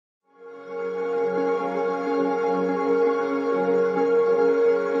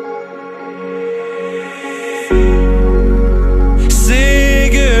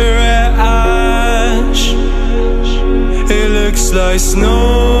looks like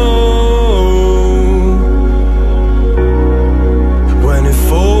snow when it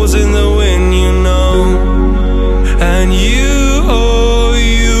falls in the wind, you know. And you, oh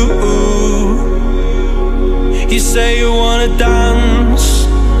you say you wanna dance.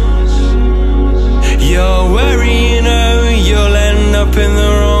 You're wary, you know, you'll end up in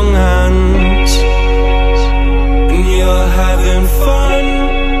the wrong hands. And you're having fun,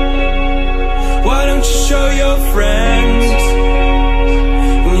 why don't you show your friends?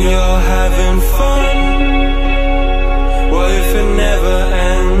 And you're having fun, what if it never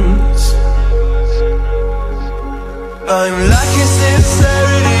ends? I'm lacking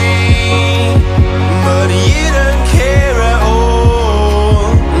sincerity, but you don't care at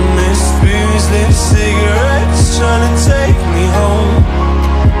all. Missed booze, lit cigarettes, trying to take me home.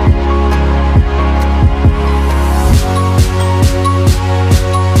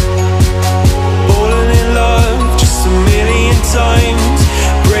 Falling in love just a million times,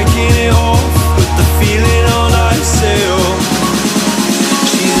 breaking it off, put the feeling on ice.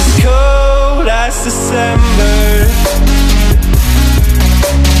 She's as cold as December.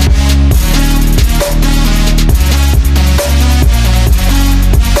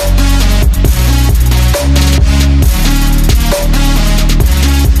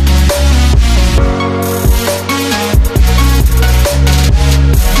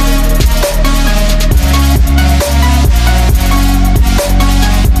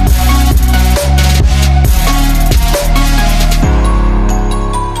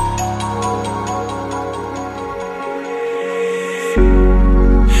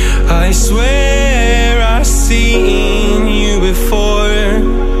 I swear I've seen you before,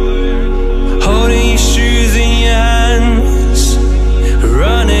 holding your shoes in your hands,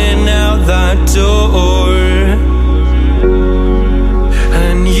 running out that door.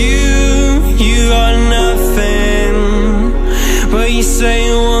 And you got nothing, but you say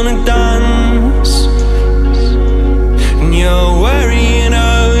you wanna dance. And you're wary, you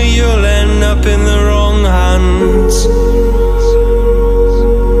know, you'll end up in the wrong hands.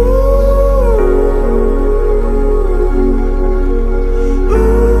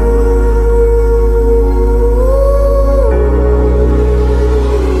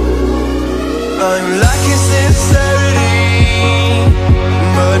 I'm lacking sincerity,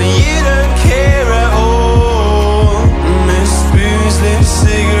 but you don't care at all. Missed booze, lit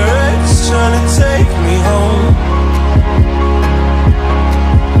cigarettes, trying to take me home.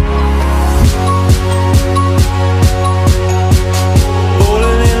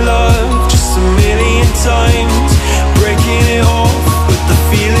 Falling in love just a million times, breaking it off, put the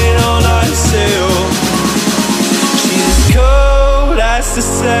feeling on ice. She's as cold as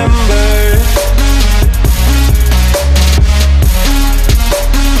December.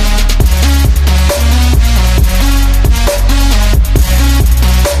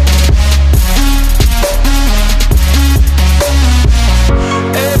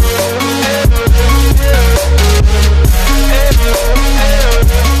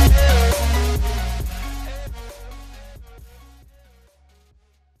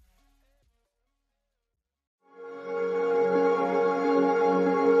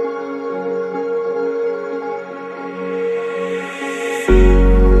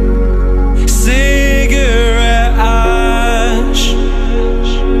 Cigarette ash,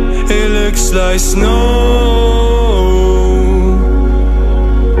 it looks like snow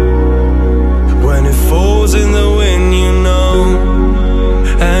when it falls in the wind, you know.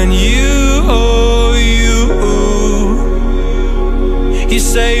 And you, oh you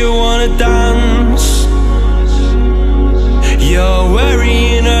say you wanna dance. You're wary,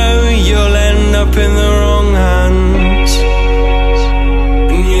 you know, you'll end up in the wrong hands.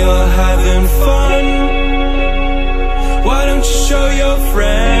 And you're having fun, why don't you show your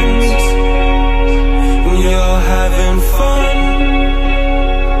friends? And you're having fun,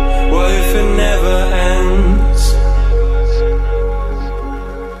 what if it never ends?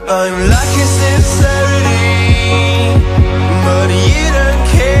 I'm